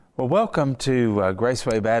Well, welcome to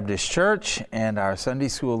Graceway Baptist Church and our Sunday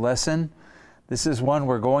School lesson. This is one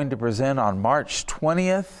we're going to present on March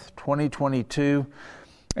 20th, 2022,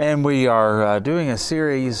 and we are doing a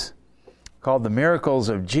series called The Miracles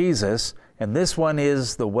of Jesus, and this one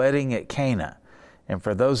is the wedding at Cana. And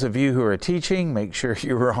for those of you who are teaching, make sure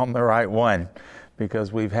you were on the right one,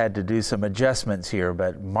 because we've had to do some adjustments here.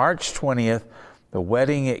 But March 20th, the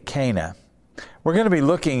wedding at Cana. We're going to be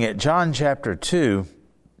looking at John chapter 2,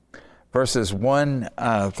 verses 1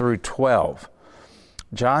 through 12.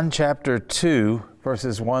 John chapter 2,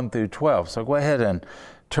 verses 1 through 12. So go ahead and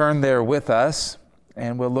turn there with us,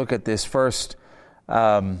 and we'll look at this first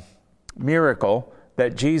miracle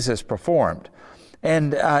that Jesus performed.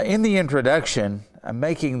 And in the introduction, I'm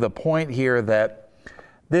making the point here that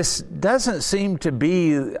this doesn't seem to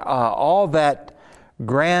be all that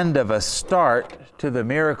grand of a start to the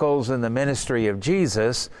miracles and the ministry of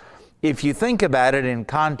Jesus, if you think about it in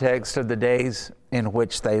context of the days in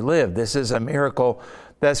which they lived. This is a miracle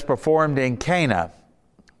that's performed in Cana.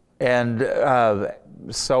 And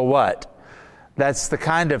so what? That's the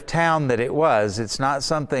kind of town that it was. It's not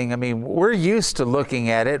something, we're used to looking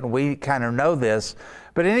at it and we kind of know this,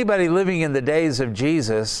 but anybody living in the days of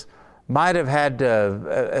Jesus might have had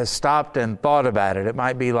to stopped and thought about it. It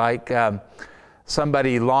might be like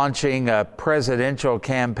somebody launching a presidential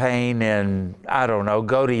campaign in,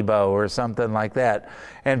 Godibo or something like that.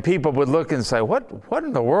 And people would look and say, what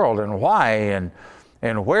in the world and why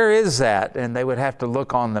and where is that? And they would have to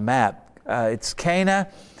look on the map. It's Cana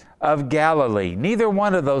of Galilee. Neither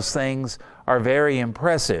one of those things are very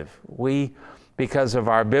impressive. We, because of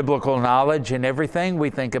our biblical knowledge and everything, we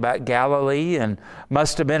think about Galilee and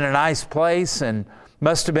must have been a nice place and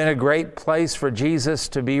must have been a great place for Jesus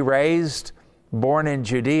to be raised. Born in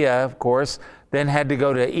Judea, of course, then had to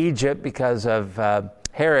go to Egypt because of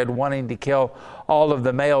Herod wanting to kill all of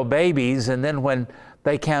the male babies. And then when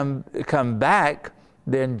they come back,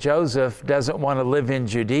 then Joseph doesn't want to live in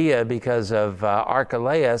Judea because of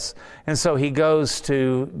Archelaus, and so he goes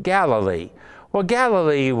to Galilee. Well,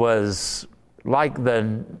 Galilee was like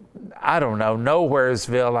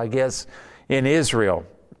Nowheresville, I guess, in Israel.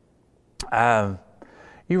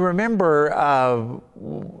 You remember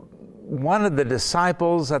one of the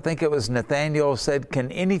disciples, I think it was Nathanael, said,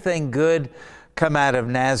 "Can anything good come out of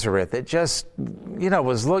Nazareth?" It just,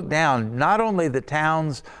 was looked down, not only the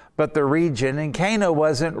towns, but the region, and Cana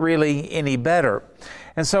wasn't really any better.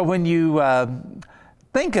 And so when you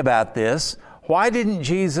think about this, why didn't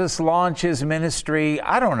Jesus launch his ministry,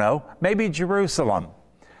 maybe Jerusalem,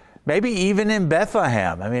 maybe even in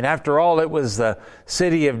Bethlehem? After all, it was the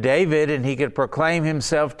city of David, and he could proclaim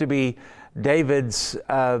himself to be David's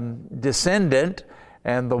descendant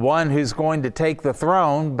and the one who's going to take the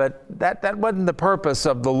throne, but that wasn't the purpose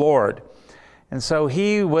of the Lord. And so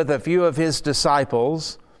he, with a few of his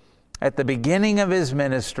disciples, at the beginning of his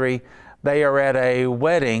ministry, they are at a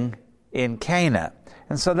wedding in Cana.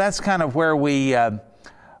 And so that's kind of where we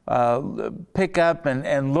pick up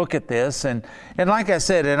and look at this. And like I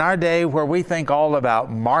said, in our day where we think all about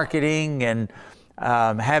marketing and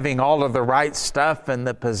having all of the right stuff and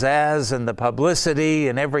the pizzazz and the publicity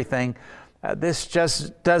and everything, this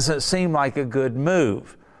just doesn't seem like a good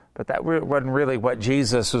move. But that wasn't really what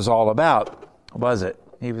Jesus was all about, was it?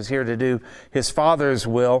 He was here to do his Father's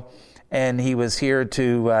will, and he was here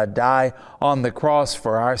to die on the cross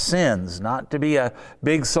for our sins, not to be a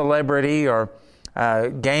big celebrity or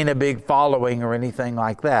gain a big following or anything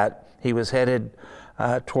like that. He was headed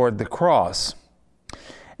toward the cross.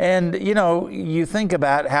 And, you think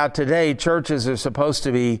about how today churches are supposed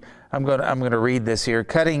to be, I'm going to read this here,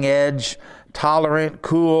 cutting edge, tolerant,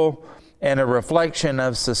 cool, and a reflection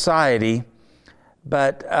of society.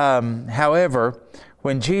 But, however,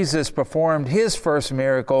 when Jesus performed his first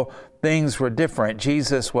miracle, things were different.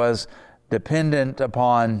 Jesus was dependent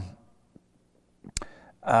upon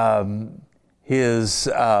his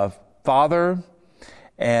Father,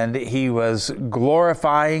 and he was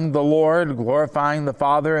glorifying the Lord, glorifying the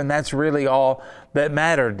Father, and that's really all that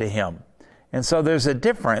mattered to him. And so there's a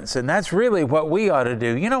difference, and that's really what we ought to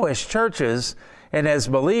do. As churches and as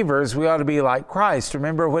believers, we ought to be like Christ.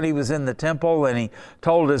 Remember when he was in the temple and he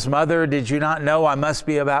told his mother, "Did you not know I must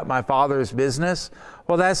be about my Father's business?"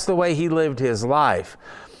 Well, that's the way he lived his life.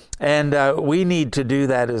 And we need to do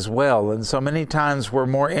that as well. And so many times we're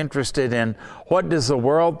more interested in what does the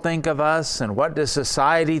world think of us and what does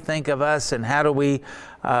society think of us and how do we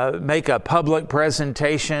make a public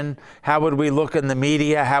presentation? How would we look in the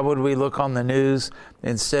media? How would we look on the news?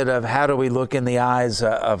 Instead of how do we look in the eyes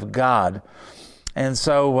of God? And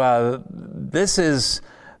so this is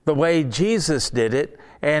the way Jesus did it.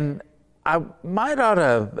 And I might ought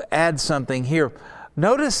to add something here.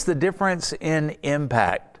 Notice the difference in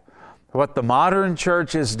impact. What the modern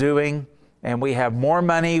church is doing, and we have more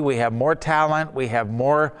money, we have more talent, we have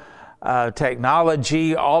more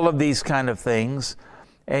technology, all of these kind of things,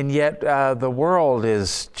 and yet the world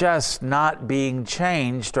is just not being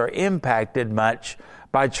changed or impacted much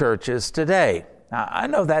by churches today. Now, I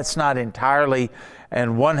know that's not entirely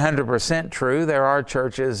and 100% true. There are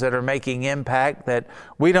churches that are making impact that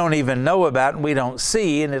we don't even know about and we don't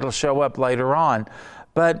see, and it'll show up later on.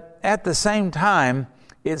 But at the same time,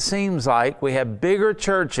 it seems like we have bigger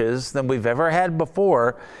churches than we've ever had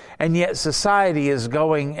before, and yet society is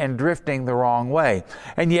going and drifting the wrong way.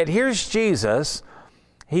 And yet here's Jesus.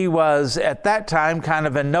 He was at that time kind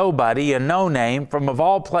of a nobody, a no-name from, of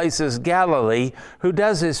all places, Galilee, who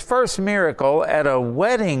does his first miracle at a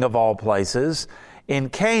wedding of all places in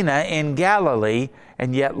Cana in Galilee.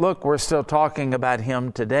 And yet, look, we're still talking about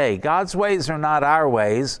him today. God's ways are not our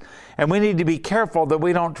ways, and we need to be careful that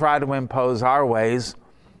we don't try to impose our ways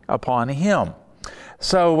upon him.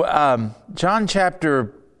 So, John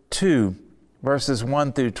chapter 2, verses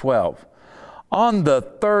 1 through 12. On the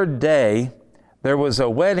third day, there was a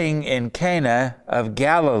wedding in Cana of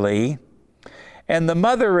Galilee, and the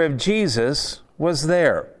mother of Jesus was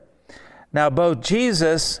there. Now, both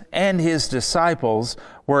Jesus and his disciples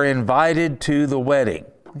were invited to the wedding.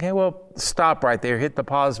 Okay, well, stop right there, hit the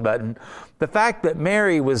pause button. The fact that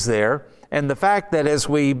Mary was there, and the fact that as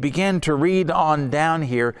we begin to read on down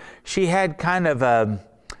here, she had kind of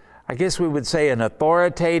I guess we would say an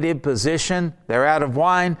authoritative position. They're out of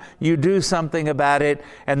wine, you do something about it,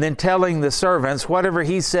 and then telling the servants, whatever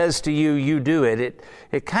he says to you, you do it.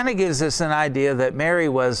 It kind of gives us an idea that Mary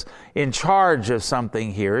was in charge of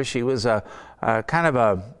something here. She was an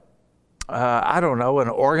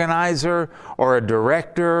organizer or a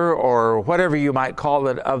director or whatever you might call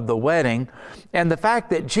it of the wedding. And the fact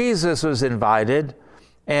that Jesus was invited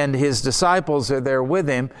and his disciples are there with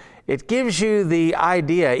him, it gives you the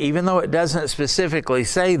idea, even though it doesn't specifically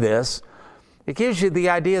say this, it gives you the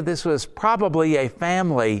idea this was probably a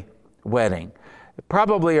family wedding,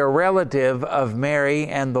 probably a relative of Mary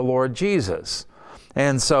and the Lord Jesus.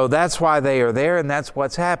 And so that's why they are there, and that's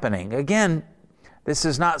what's happening. Again, this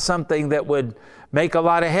is not something that would make a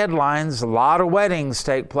lot of headlines. A lot of weddings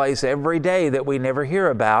take place every day that we never hear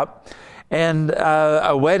about. And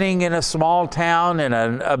a wedding in a small town in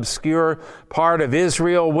an obscure part of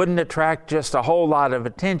Israel wouldn't attract just a whole lot of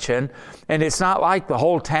attention. And it's not like the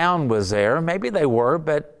whole town was there. Maybe they were,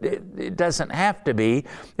 but it doesn't have to be.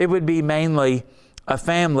 It would be mainly a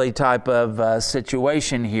family type of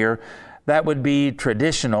situation here. That would be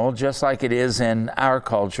traditional, just like it is in our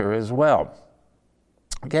culture as well.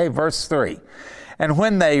 Okay, verse 3. And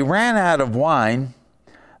when they ran out of wine,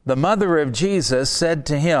 the mother of Jesus said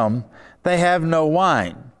to him, "They have no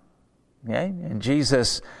wine." Okay, and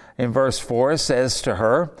Jesus in verse 4 says to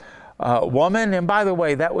her, "Woman," and by the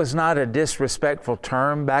way, that was not a disrespectful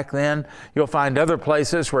term back then. You'll find other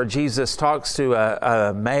places where Jesus talks to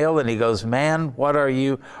a male and he goes, "Man, what are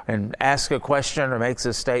you?" and asks a question or makes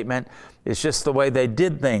a statement. It's just the way they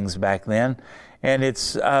did things back then. And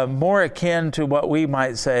it's more akin to what we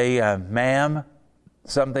might say, ma'am,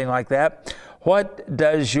 something like that. "What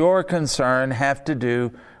does your concern have to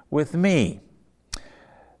do with me?"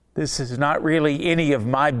 This is not really any of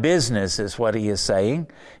my business, is what he is saying.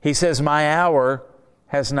 He says, "My hour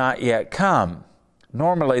has not yet come."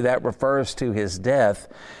 Normally that refers to his death.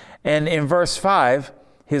 And in verse 5,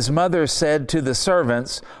 his mother said to the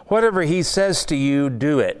servants, "Whatever he says to you,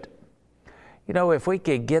 do it." You know, if we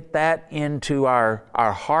could get that into our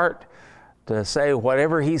heart, to say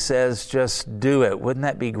whatever he says, just do it. Wouldn't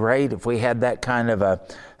that be great if we had that kind of a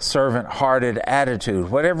servant-hearted attitude?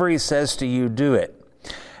 Whatever he says to you, do it.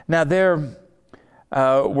 Now there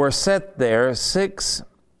were set there six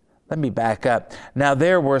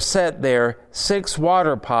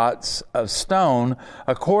water pots of stone,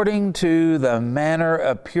 according to the manner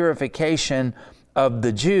of purification of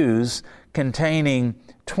the Jews, containing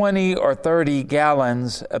 20 or 30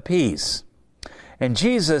 gallons apiece. And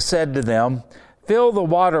Jesus said to them, "Fill the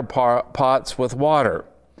water pots with water."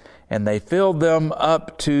 And they filled them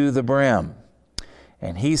up to the brim.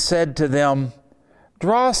 And he said to them,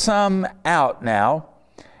 "Draw some out now,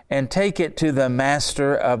 and take it to the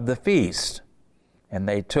master of the feast." And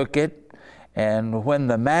they took it, and when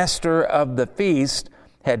the master of the feast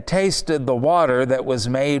had tasted the water that was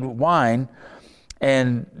made wine,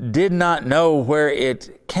 and did not know where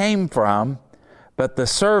it came from, but the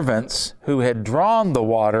servants who had drawn the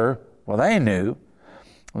water, well, they knew.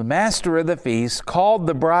 The master of the feast called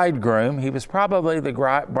the bridegroom. He was probably the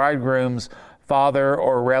bridegroom's father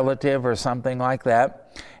or relative or something like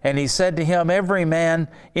that. And he said to him, every man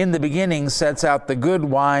in the beginning sets out the good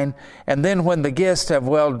wine, and then when the guests have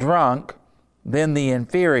well drunk, then the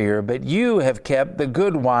inferior. But you have kept the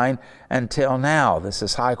good wine until now. This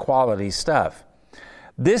is high quality stuff.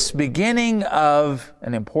 This beginning of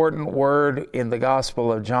an important word in the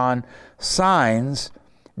Gospel of John, signs,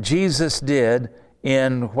 Jesus did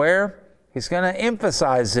in where? He's going to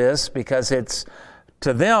emphasize this because it's,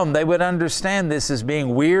 to them, they would understand this as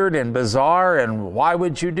being weird and bizarre, and why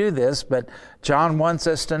would you do this? But John wants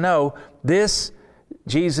us to know this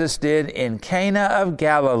Jesus did in Cana of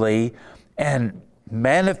Galilee and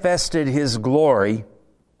manifested His glory,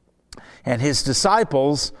 and His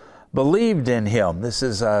disciples believed in Him. This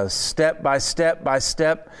is a step by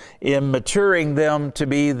step in maturing them to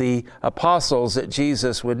be the apostles that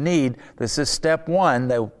Jesus would need. This is step one.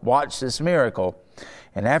 They watched this miracle.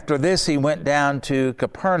 And after this, He went down to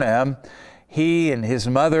Capernaum, He and His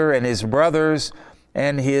mother and His brothers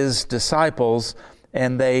and His disciples,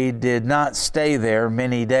 and they did not stay there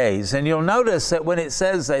many days. And you'll notice that when it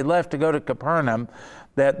says they left to go to Capernaum,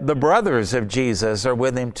 that the brothers of Jesus are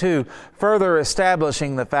with Him too, further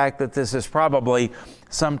establishing the fact that this is probably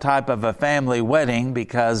some type of a family wedding,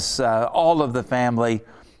 because all of the family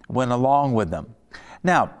went along with them.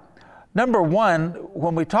 Now, number one,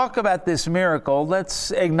 when we talk about this miracle,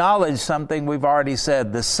 let's acknowledge something we've already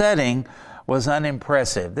said. The setting was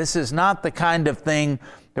unimpressive. This is not the kind of thing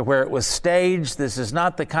where it was staged. This is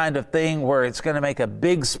not the kind of thing where it's going to make a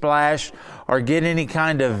big splash or get any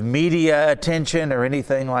kind of media attention or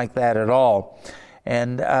anything like that at all.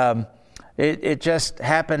 And it just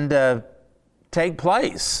happened to take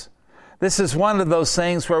place. This is one of those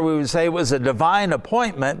things where we would say it was a divine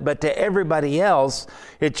appointment, but to everybody else,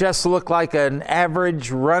 it just looked like an average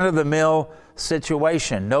run-of-the-mill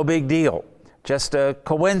situation. No big deal. Just a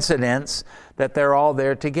coincidence that they're all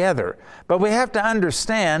there together. But we have to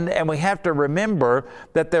understand, and we have to remember,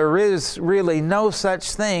 that there is really no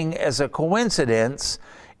such thing as a coincidence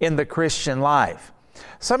in the Christian life.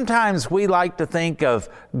 Sometimes we like to think of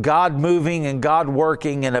God moving and God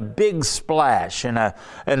working in a big splash, in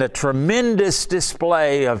a tremendous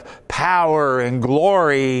display of power and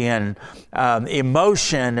glory and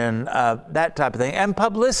emotion and that type of thing, and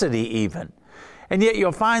publicity even. And yet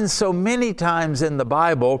you'll find so many times in the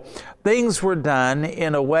Bible, things were done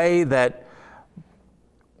in a way that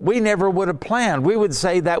we never would have planned. We would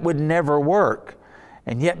say that would never work.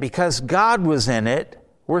 And yet because God was in it,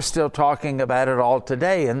 we're still talking about it all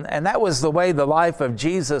today. And that was the way the life of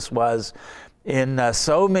Jesus was in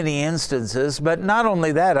so many instances. But not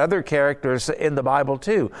only that, other characters in the Bible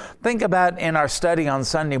too. Think about in our study on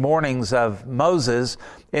Sunday mornings of Moses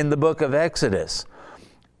in the book of Exodus.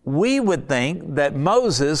 We would think that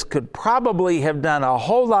Moses could probably have done a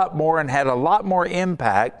whole lot more and had a lot more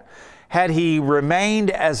impact had he remained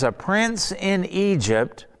as a prince in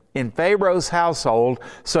Egypt, in Pharaoh's household,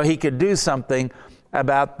 so he could do something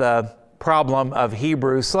about the problem of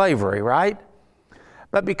Hebrew slavery, right?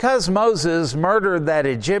 But because Moses murdered that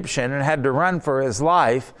Egyptian and had to run for his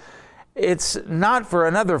life, it's not for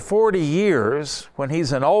another 40 years when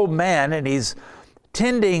he's an old man and he's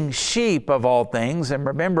tending sheep of all things. And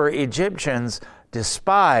remember, Egyptians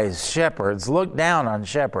despise shepherds, look down on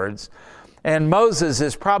shepherds. And Moses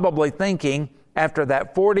is probably thinking, after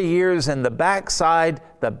that 40 years in the backside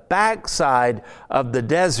of the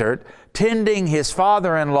desert, tending his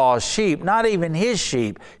father-in-law's sheep, not even his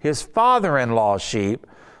sheep, his father-in-law's sheep,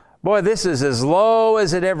 boy, this is as low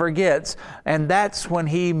as it ever gets. And that's when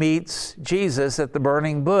he meets Jesus at the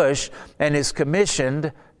burning bush and is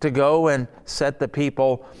commissioned to go and set the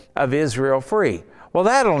people of Israel free. Well,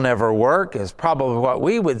 that'll never work, is probably what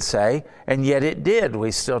we would say, and yet it did. We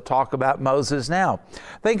still talk about Moses now.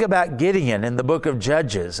 Think about Gideon in the book of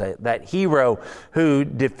Judges, that hero who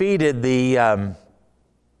defeated the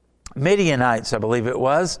Midianites, I believe it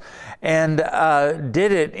was, and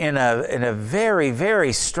did it in a very,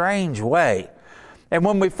 very strange way. And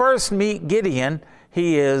when we first meet Gideon,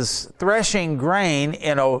 he is threshing grain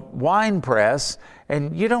in a wine press,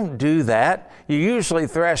 and you don't do that. You usually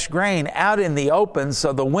thresh grain out in the open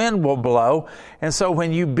so the wind will blow. And so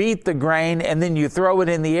when you beat the grain and then you throw it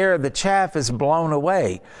in the air, the chaff is blown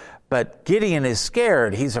away. But Gideon is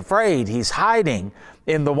scared. He's afraid. He's hiding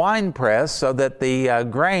in the wine press so that the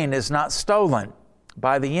grain is not stolen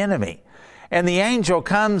by the enemy. And the angel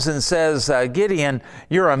comes and says, Gideon,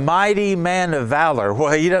 you're a mighty man of valor.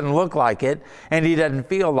 Well, he doesn't look like it, and he doesn't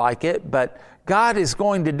feel like it, but God is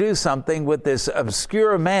going to do something with this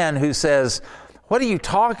obscure man who says, What are you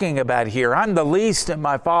talking about here? I'm the least in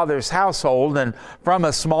my father's household and from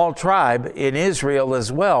a small tribe in Israel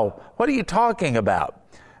as well. What are you talking about?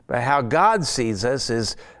 But how God sees us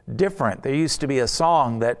is different. There used to be a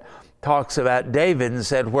song that talks about David and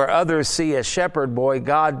said, where others see a shepherd boy,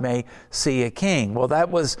 God may see a king. Well,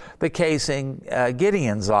 that was the case in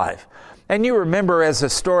Gideon's life. And you remember, as the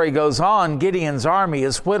story goes on, Gideon's army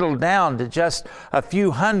is whittled down to just a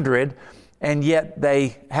few hundred, and yet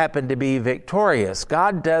they happen to be victorious.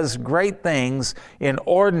 God does great things in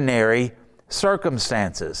ordinary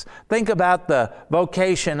circumstances. Think about the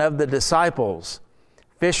vocation of the disciples.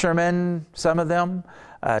 Fishermen, some of them,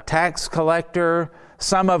 tax collector,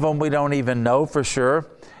 some of them we don't even know for sure,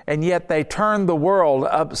 and yet they turned the world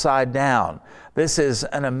upside down. This is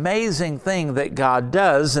an amazing thing that God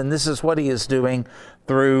does, and this is what He is doing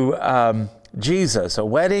through Jesus. A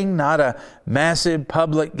wedding, not a massive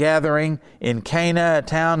public gathering in Cana, a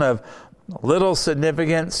town of little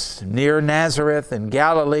significance near Nazareth in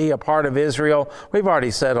Galilee, a part of Israel. We've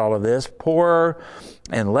already said all of this. Poorer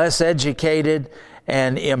and less educated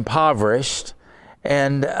and impoverished.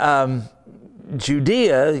 And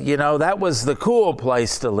Judea, that was the cool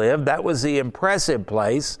place to live. That was the impressive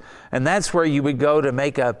place. And that's where you would go to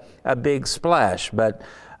make a big splash. But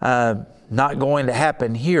not going to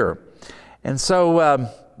happen here. And so,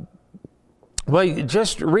 you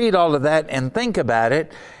just read all of that and think about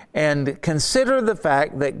it and consider the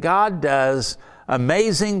fact that God does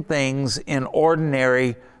amazing things in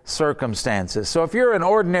ordinary circumstances. So if you're an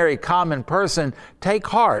ordinary common person, take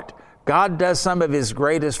heart. God does some of His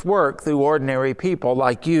greatest work through ordinary people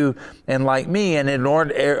like you and like me and in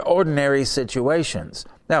ordinary situations.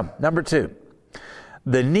 Now, number 2,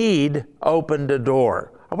 the need opened a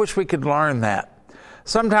door. I wish we could learn that.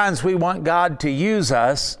 Sometimes we want God to use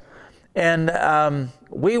us, and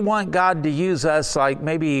we want God to use us like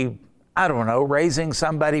maybe, raising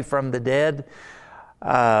somebody from the dead,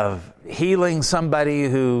 healing somebody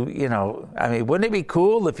who, wouldn't it be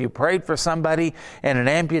cool if you prayed for somebody and an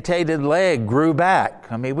amputated leg grew back?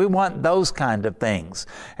 We want those kind of things.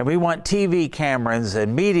 And we want TV cameras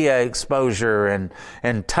and media exposure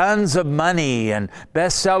and tons of money and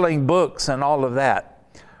best-selling books and all of that.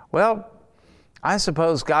 Well, I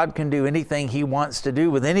suppose God can do anything He wants to do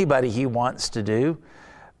with anybody He wants to do.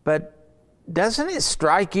 But doesn't it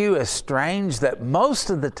strike you as strange that most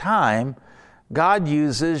of the time God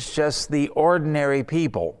uses just the ordinary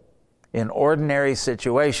people in ordinary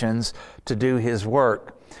situations to do His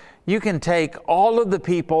work? You can take all of the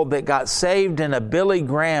people that got saved in a Billy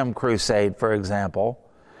Graham crusade, for example,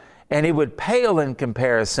 and it would pale in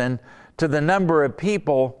comparison to the number of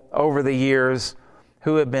people over the years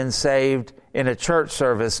who have been saved in a church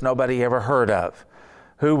service nobody ever heard of,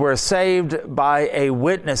 who were saved by a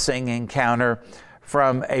witnessing encounter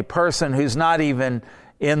from a person who's not even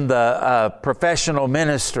in the professional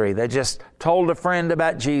ministry. They just told a friend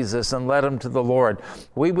about Jesus and led them to the Lord.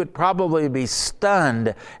 We would probably be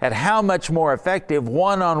stunned at how much more effective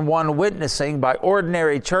one-on-one witnessing by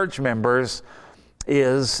ordinary church members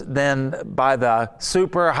is than by the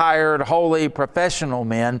super hired holy professional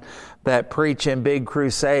men that preach in big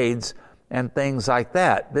crusades and things like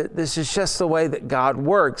that. This is just the way that God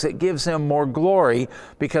works. It gives Him more glory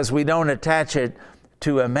because we don't attach it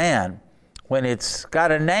to a man. When it's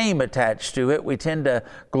got a name attached to it, we tend to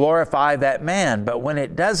glorify that man. But when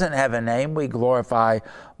it doesn't have a name, we glorify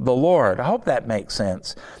the Lord. I hope that makes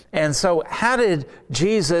sense. And so how did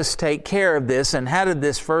Jesus take care of this, and how did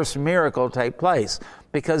this first miracle take place?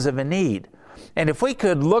 Because of a need. And if we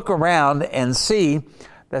could look around and see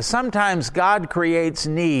that sometimes God creates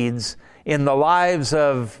needs in the lives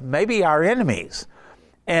of maybe our enemies.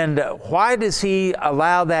 And why does He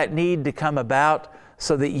allow that need to come about?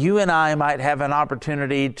 So that you and I might have an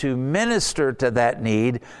opportunity to minister to that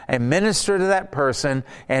need and minister to that person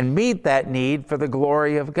and meet that need for the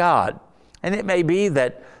glory of God. And it may be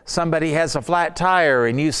that somebody has a flat tire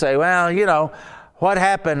and you say, well, what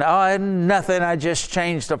happened? Oh, nothing. I just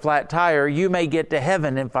changed a flat tire. You may get to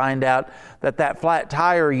heaven and find out that flat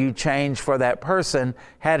tire you changed for that person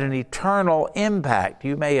had an eternal impact.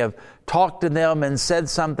 You may have talked to them and said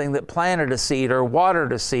something that planted a seed or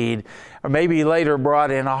watered a seed, or maybe later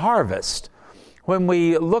brought in a harvest. When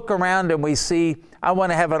we look around and we see, I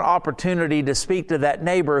want to have an opportunity to speak to that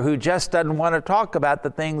neighbor who just doesn't want to talk about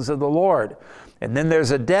the things of the Lord. And then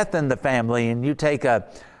there's a death in the family and you take a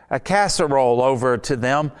casserole over to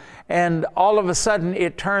them, and all of a sudden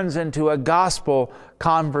it turns into a gospel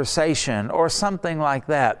conversation or something like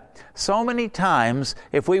that. So many times,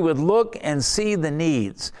 if we would look and see the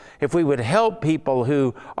needs, if we would help people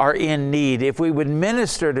who are in need, if we would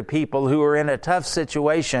minister to people who are in a tough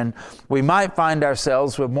situation, we might find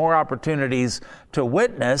ourselves with more opportunities to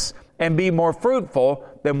witness and be more fruitful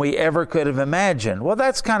than we ever could have imagined. Well,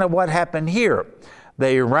 that's kind of what happened here.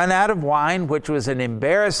 They run out of wine, which was an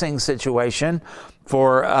embarrassing situation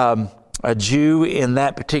for a Jew in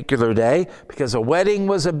that particular day, because a wedding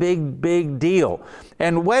was a big deal.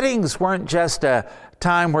 And weddings weren't just a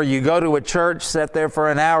time where you go to a church, sit there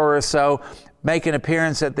for an hour or so, make an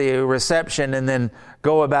appearance at the reception, and then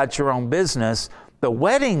go about your own business. The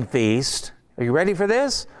wedding feast, are you ready for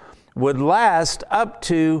this? Would last up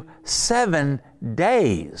to 7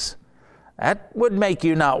 days. That would make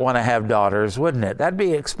you not want to have daughters, wouldn't it? That'd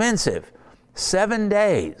be expensive. 7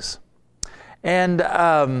 days. And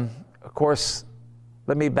of course,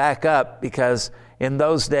 let me back up, because in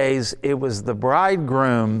those days it was the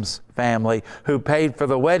bridegroom's family who paid for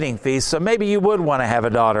the wedding feast. So maybe you would want to have a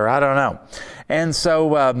daughter. I don't know. And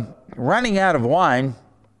so running out of wine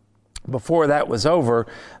before that was over,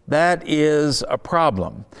 that is a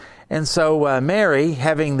problem. And so Mary,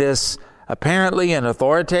 having this apparently an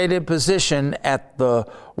authoritative position at the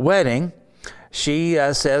wedding, she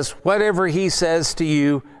says, whatever he says to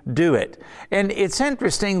you, do it. And it's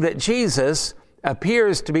interesting that Jesus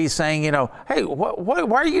appears to be saying, hey,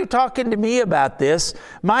 why are you talking to me about this?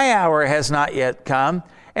 My hour has not yet come.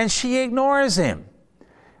 And she ignores him,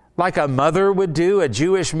 like a mother would do, a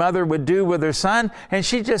Jewish mother would do with her son. And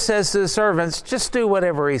she just says to the servants, just do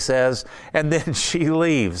whatever he says. And then she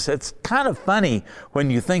leaves. It's kind of funny when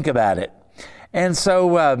you think about it. And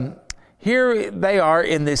so here they are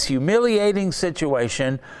in this humiliating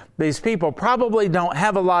situation. These people probably don't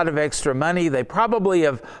have a lot of extra money. They probably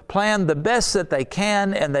have planned the best that they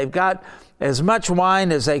can, and they've got as much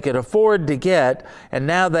wine as they could afford to get, and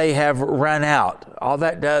now they have run out. All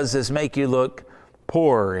that does is make you look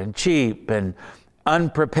poor and cheap and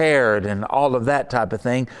unprepared and all of that type of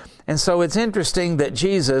thing. And so it's interesting that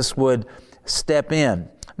Jesus would step in.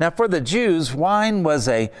 Now, for the Jews, wine was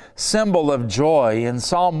a symbol of joy. In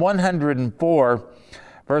Psalm 104,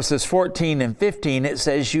 verses 14 and 15, it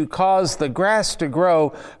says, you cause the grass to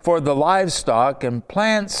grow for the livestock and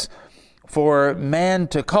plants for man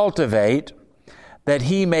to cultivate, that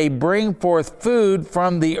he may bring forth food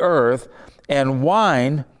from the earth, and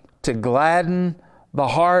wine to gladden the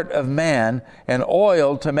heart of man, and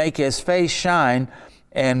oil to make his face shine,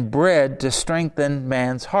 and bread to strengthen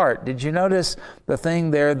man's heart. Did you notice the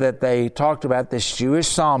thing there that they talked about? This Jewish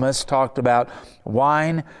psalmist talked about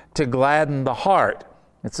wine to gladden the heart.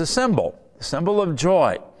 It's a symbol of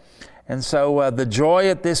joy. And so the joy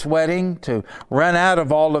at this wedding, to run out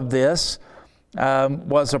of all of this,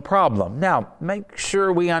 was a problem. Now, make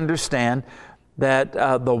sure we understand that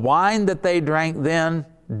the wine that they drank then,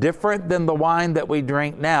 different than the wine that we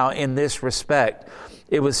drink now in this respect.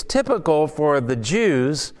 It was typical for the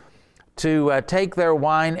Jews to take their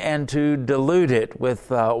wine and to dilute it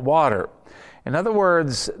with water. In other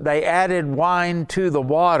words, they added wine to the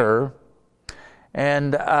water.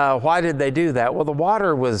 And why did they do that? Well, the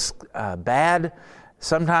water was bad.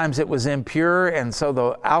 Sometimes it was impure, and so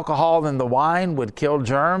the alcohol in the wine would kill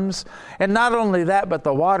germs. And not only that, but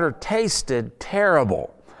the water tasted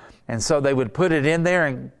terrible. And so they would put it in there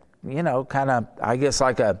and, kind of, I guess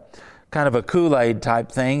like a kind of a Kool-Aid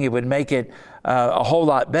type thing. It would make it a whole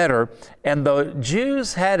lot better. And the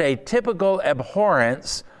Jews had a typical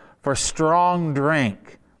abhorrence for strong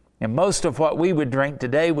drink. And most of what we would drink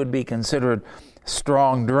today would be considered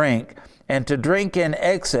strong drink. And to drink in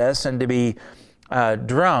excess and to be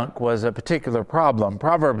drunk was a particular problem.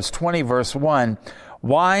 Proverbs 20 verse 1,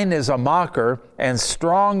 wine is a mocker and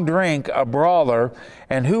strong drink a brawler,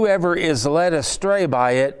 and whoever is led astray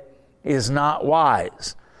by it is not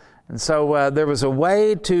wise. And so there was a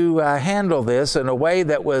way to handle this in a way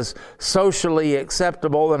that was socially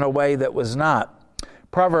acceptable and a way that was not.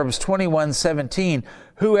 Proverbs 21:17,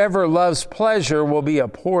 whoever loves pleasure will be a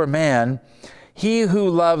poor man. He who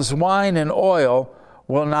loves wine and oil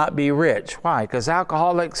will not be rich. Why? Because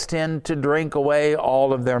alcoholics tend to drink away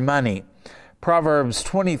all of their money. Proverbs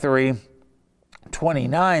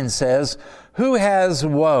 23:29 says, who has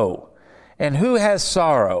woe and who has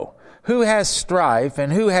sorrow? Who has strife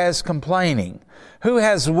and who has complaining? Who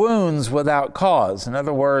has wounds without cause? In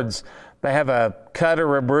other words, they have a cut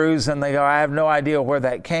or a bruise and they go, I have no idea where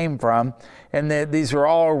that came from. And these are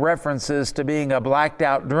all references to being a blacked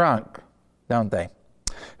out drunk, don't they?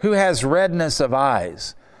 Who has redness of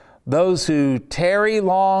eyes? Those who tarry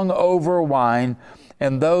long over wine,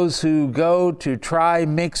 and those who go to try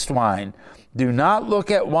mixed wine. Do not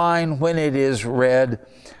look at wine when it is red,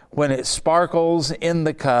 when it sparkles in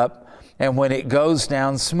the cup, and when it goes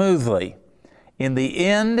down smoothly. In the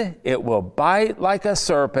end, it will bite like a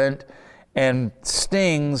serpent and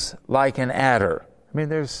stings like an adder. I mean,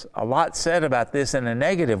 there's a lot said about this in a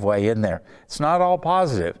negative way, isn't there? It's not all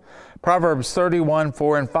positive. Proverbs 31,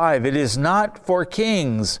 4 and 5. It is not for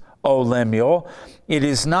kings, O Lemuel. It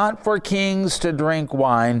is not for kings to drink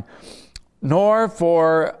wine, nor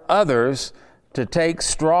for others to take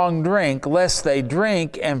strong drink, lest they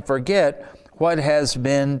drink and forget what has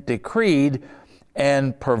been decreed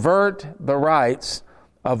and pervert the rights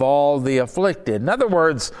of all the afflicted. In other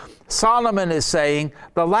words, Solomon is saying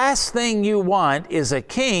the last thing you want is a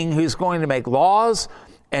king who's going to make laws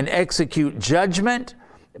and execute judgment,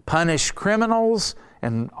 punish criminals,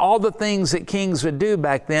 and all the things that kings would do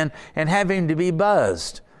back then, and have him to be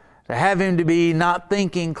buzzed, to have him to be not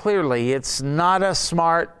thinking clearly. It's not a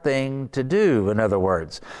smart thing to do, in other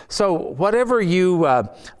words. So whatever you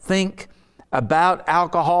think about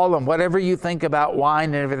alcohol and whatever you think about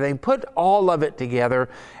wine and everything, put all of it together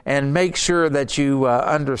and make sure that you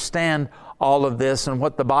understand all of this and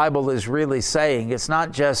what the Bible is really saying. It's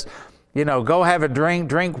not just, go have a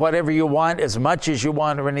drink whatever you want, as much as you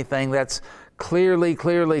want or anything. That's clearly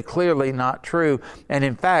not true. And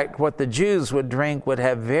in fact, what the Jews would drink would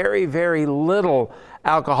have very, very little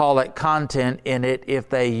alcoholic content in it if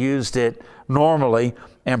they used it normally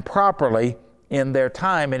and properly in their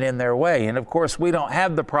time and in their way. And of course, we don't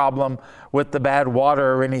have the problem with the bad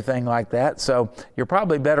water or anything like that, so you're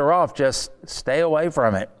probably better off just stay away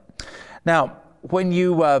from it. Now, when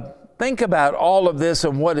you think about all of this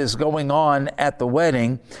and what is going on at the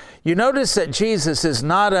wedding, you notice that Jesus is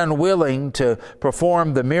not unwilling to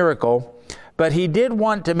perform the miracle, but he did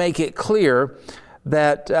want to make it clear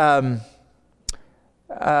that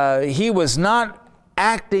he was not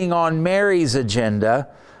acting on Mary's agenda,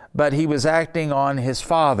 but he was acting on his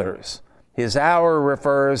Father's. His hour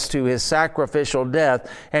refers to his sacrificial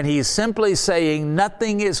death, and he's simply saying,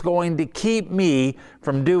 nothing is going to keep me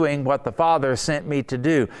from doing what the Father sent me to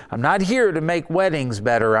do. I'm not here to make weddings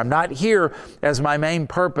better. I'm not here as my main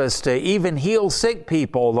purpose to even heal sick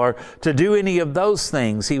people or to do any of those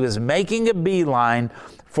things. He was making a beeline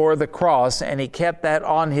for the cross, and he kept that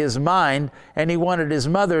on his mind, and he wanted his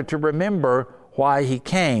mother to remember why he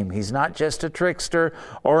came. He's not just a trickster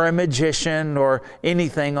or a magician or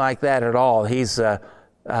anything like that at all. He's a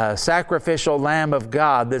sacrificial Lamb of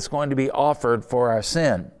God that's going to be offered for our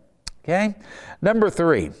sin. Okay? Number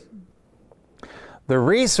 3, the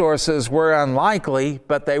resources were unlikely,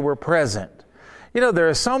 but they were present. There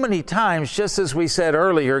are so many times, just as we said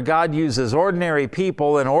earlier, God uses ordinary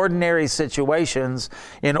people in ordinary situations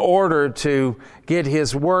in order to get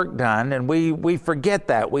His work done, and we forget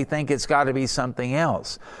that. We think it's got to be something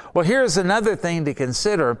else. Well, here's another thing to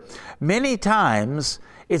consider. Many times,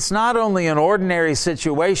 it's not only an ordinary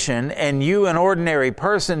situation and you, an ordinary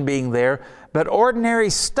person, being there, but ordinary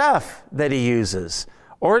stuff that He uses.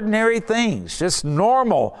 Ordinary things, just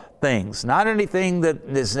normal things, not anything that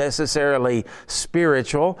is necessarily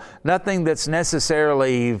spiritual, nothing that's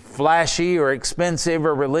necessarily flashy or expensive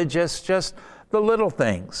or religious, just the little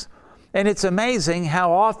things. And it's amazing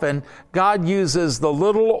how often God uses the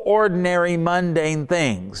little ordinary mundane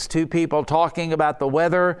things. Two people talking about the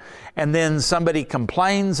weather, and then somebody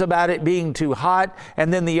complains about it being too hot,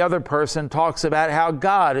 and then the other person talks about how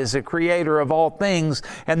God is the creator of all things,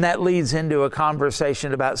 and that leads into a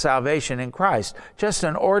conversation about salvation in Christ. Just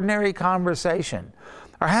an ordinary conversation.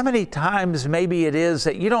 Or how many times maybe it is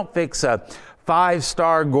that you don't fix a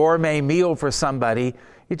 5-star gourmet meal for somebody.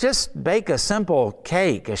 You just bake a simple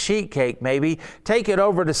cake, a sheet cake maybe, take it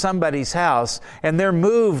over to somebody's house, and they're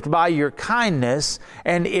moved by your kindness,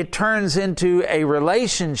 and it turns into a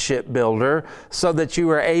relationship builder so that you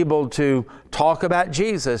are able to talk about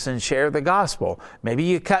Jesus and share the gospel. Maybe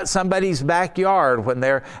you cut somebody's backyard when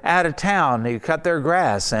they're out of town, you cut their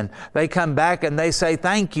grass, and they come back and they say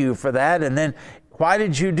thank you for that, and then why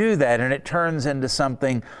did you do that? And it turns into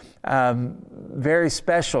something very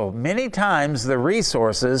special. Many times the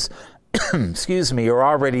resources, are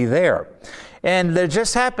already there. And there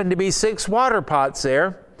just happen to be 6 water pots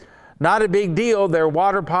there. Not a big deal. They're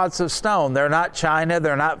water pots of stone. They're not china.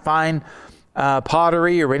 They're not fine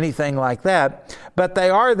pottery or anything like that. But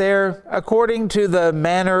they are there according to the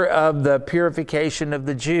manner of the purification of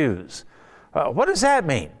the Jews. What does that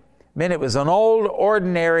mean? I mean, it was an old,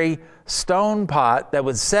 ordinary stone pot that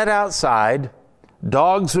was set outside.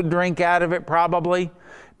 Dogs would drink out of it probably.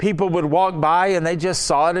 People would walk by and they just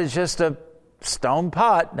saw it as just a stone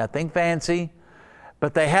pot, nothing fancy.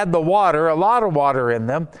 But they had the water, a lot of water in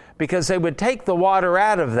them, because they would take the water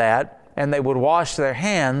out of that and they would wash their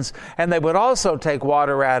hands, and they would also take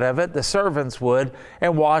water out of it, the servants would,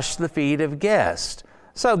 and wash the feet of guests.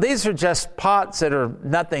 So these are just pots that are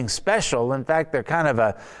nothing special. In fact, they're kind of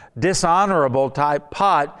a dishonorable type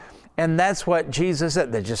pot, and that's what Jesus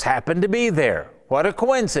said. They just happened to be there. What a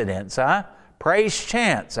coincidence, huh? Praise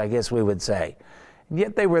chance, I guess we would say. And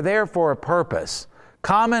yet they were there for a purpose.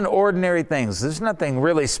 Common, ordinary things. There's nothing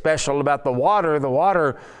really special about the water. The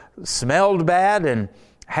water smelled bad and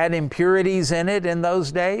had impurities in it in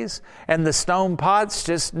those days. And the stone pots,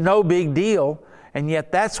 just no big deal. And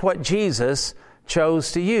yet that's what Jesus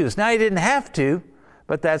chose to use. Now, he didn't have to,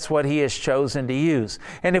 but that's what he has chosen to use.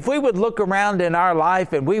 And if we would look around in our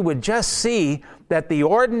life and we would just see that the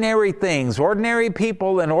ordinary things, ordinary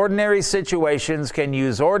people in ordinary situations can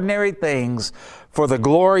use ordinary things for the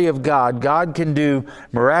glory of God. God can do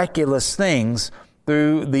miraculous things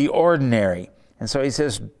through the ordinary. And so he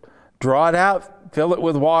says, draw it out, fill it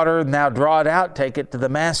with water, now draw it out, take it to the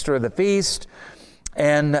master of the feast.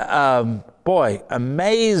 And boy,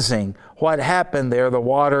 amazing what happened there. The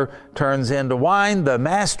water turns into wine. The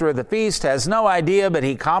master of the feast has no idea, but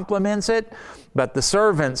he compliments it. But the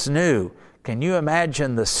servants knew. Can you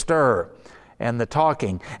imagine the stir and the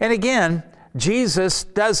talking? And again, Jesus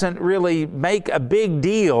doesn't really make a big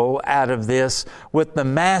deal out of this with the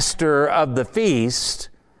master of the feast,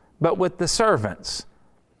 but with the servants.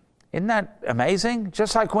 Isn't that amazing?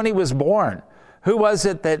 Just like when he was born. Who was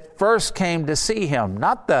it that first came to see him?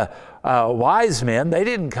 Not the wise men. They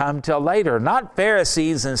didn't come till later. Not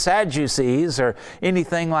Pharisees and Sadducees or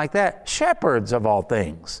anything like that. Shepherds of all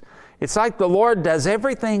things. It's like the Lord does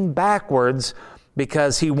everything backwards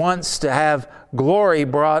because he wants to have glory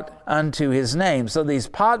brought unto his name. So these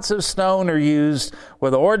pots of stone are used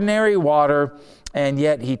with ordinary water, and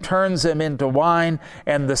yet he turns them into wine,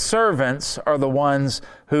 and the servants are the ones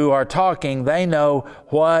who are talking. They know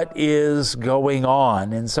what is going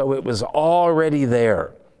on, and so it was already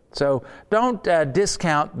there. So don't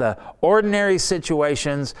discount the ordinary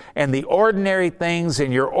situations and the ordinary things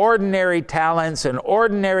and your ordinary talents and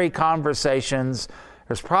ordinary conversations.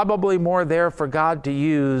 There's probably more there for God to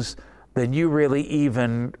use than you really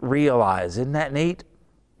even realize. Isn't that neat?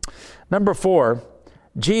 Number 4,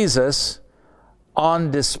 Jesus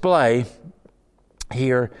on display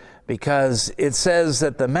here, because it says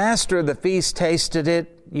that the master of the feast tasted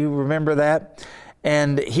it. You remember that?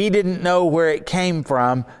 And he didn't know where it came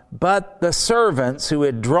from, but the servants who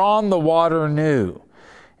had drawn the water knew.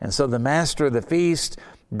 And so the master of the feast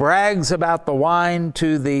brags about the wine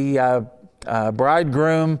to the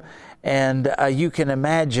bridegroom, and you can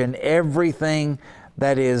imagine everything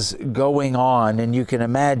that is going on, and you can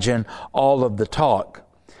imagine all of the talk.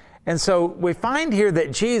 And so we find here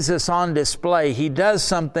that Jesus on display, he does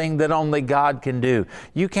something that only God can do.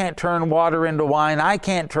 You can't turn water into wine. I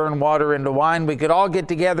can't turn water into wine. We could all get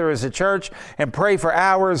together as a church and pray for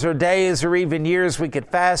hours or days or even years. We could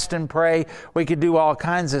fast and pray. We could do all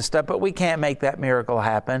kinds of stuff, but we can't make that miracle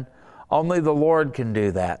happen. Only the Lord can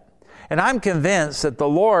do that. And I'm convinced that the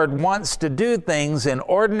Lord wants to do things in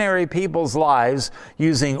ordinary people's lives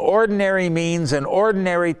using ordinary means and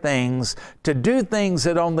ordinary things to do things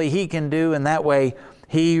that only he can do, and that way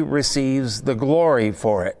he receives the glory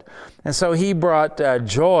for it. And so he brought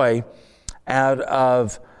joy out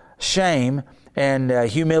of shame and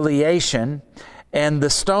humiliation, and the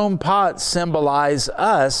stone pots symbolize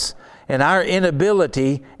us and our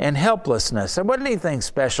inability and helplessness. There wasn't anything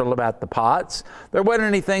special about the pots. There wasn't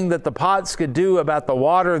anything that the pots could do about the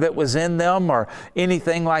water that was in them or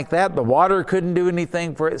anything like that. The water couldn't do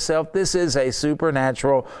anything for itself. This is a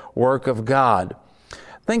supernatural work of God.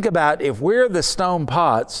 Think about if we're the stone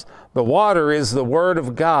pots, the water is the Word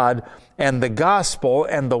of God and the gospel,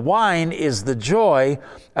 and the wine is the joy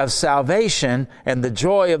of salvation and the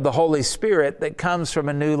joy of the Holy Spirit that comes from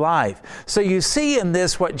a new life. So you see in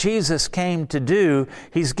this what Jesus came to do.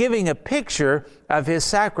 He's giving a picture of his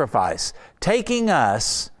sacrifice, taking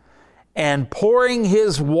us and pouring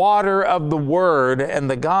his water of the Word and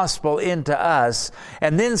the gospel into us,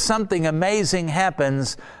 and then something amazing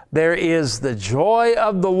happens. There is the joy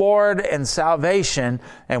of the Lord and salvation,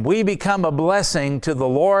 and we become a blessing to the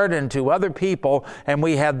Lord and to other people, and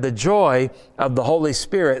we have the joy of the Holy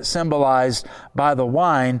Spirit symbolized by the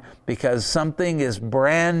wine, because something is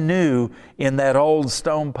brand new in that old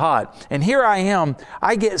stone pot. And here I am,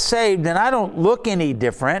 I get saved, and I don't look any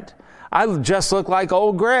different. I just look like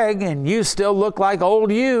old Greg, and you still look like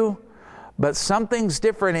old you. But something's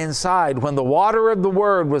different inside. When the water of the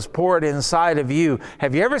Word was poured inside of you,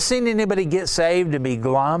 have you ever seen anybody get saved and be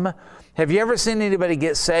glum? Have you ever seen anybody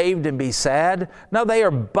get saved and be sad? No, they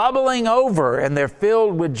are bubbling over and they're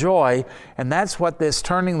filled with joy. And that's what this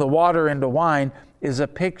turning the water into wine is a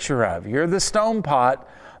picture of. You're the stone pot.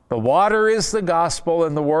 The water is the gospel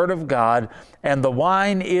and the Word of God, and the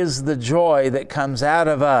wine is the joy that comes out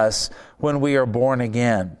of us when we are born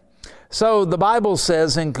again. So the Bible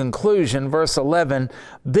says in conclusion, verse 11,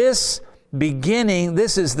 this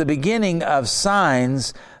is the beginning of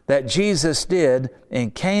signs that Jesus did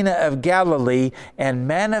in Cana of Galilee and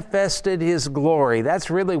manifested His glory. That's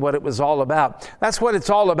really what it was all about. That's what it's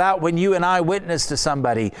all about when you and I witness to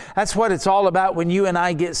somebody. That's what it's all about when you and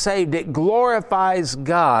I get saved. It glorifies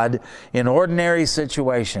God in ordinary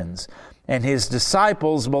situations. And His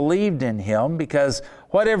disciples believed in Him because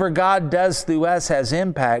whatever God does through us has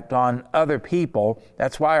impact on other people.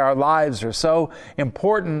 That's why our lives are so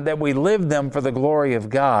important that we live them for the glory of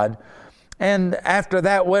God. And after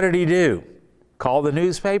that, what did He do? Call the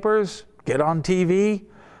newspapers? Get on TV?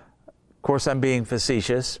 Of course, I'm being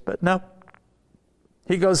facetious, but no.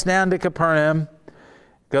 He goes down to Capernaum,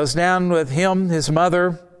 goes down with Him, His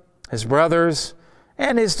mother, His brothers,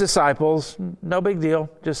 and His disciples. No big deal,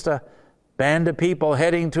 just a band of people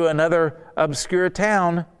heading to another obscure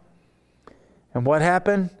town. And what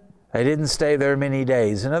happened? They didn't stay there many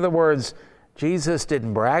days. In other words, Jesus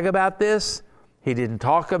didn't brag about this. He didn't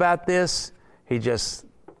talk about this. He just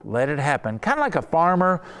let it happen. Kind of like a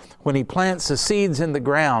farmer when he plants the seeds in the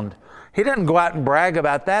ground. He doesn't go out and brag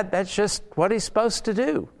about that. That's just what he's supposed to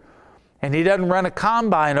do. And he doesn't run a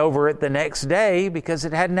combine over it the next day because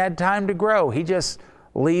it hadn't had time to grow. He just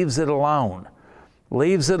leaves it alone.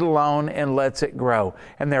 Leaves it alone and lets it grow.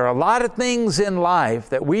 And there are a lot of things in life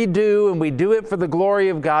that we do, and we do it for the glory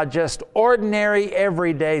of God, just ordinary,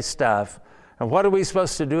 everyday stuff. And what are we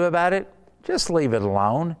supposed to do about it? Just leave it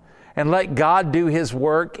alone and let God do His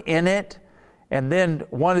work in it. And then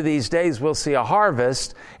one of these days we'll see a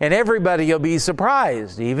harvest and everybody will be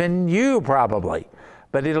surprised, even you probably.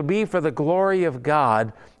 But it'll be for the glory of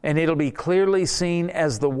God, and it'll be clearly seen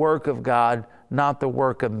as the work of God, not the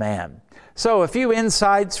work of man. So a few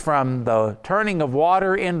insights from the turning of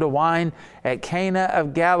water into wine at Cana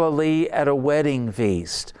of Galilee at a wedding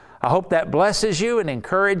feast. I hope that blesses you and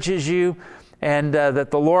encourages you, and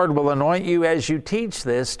that the Lord will anoint you as you teach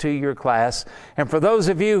this to your class. And for those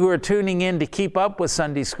of you who are tuning in to keep up with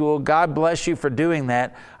Sunday School, God bless you for doing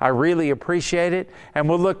that. I really appreciate it. And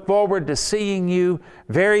we'll look forward to seeing you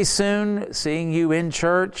very soon, seeing you in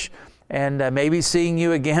church, and maybe seeing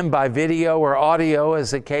you again by video or audio,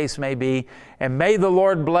 as the case may be. And may the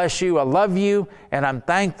Lord bless you. I love you, and I'm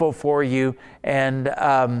thankful for you. And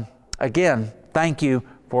again, thank you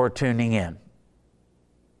for tuning in.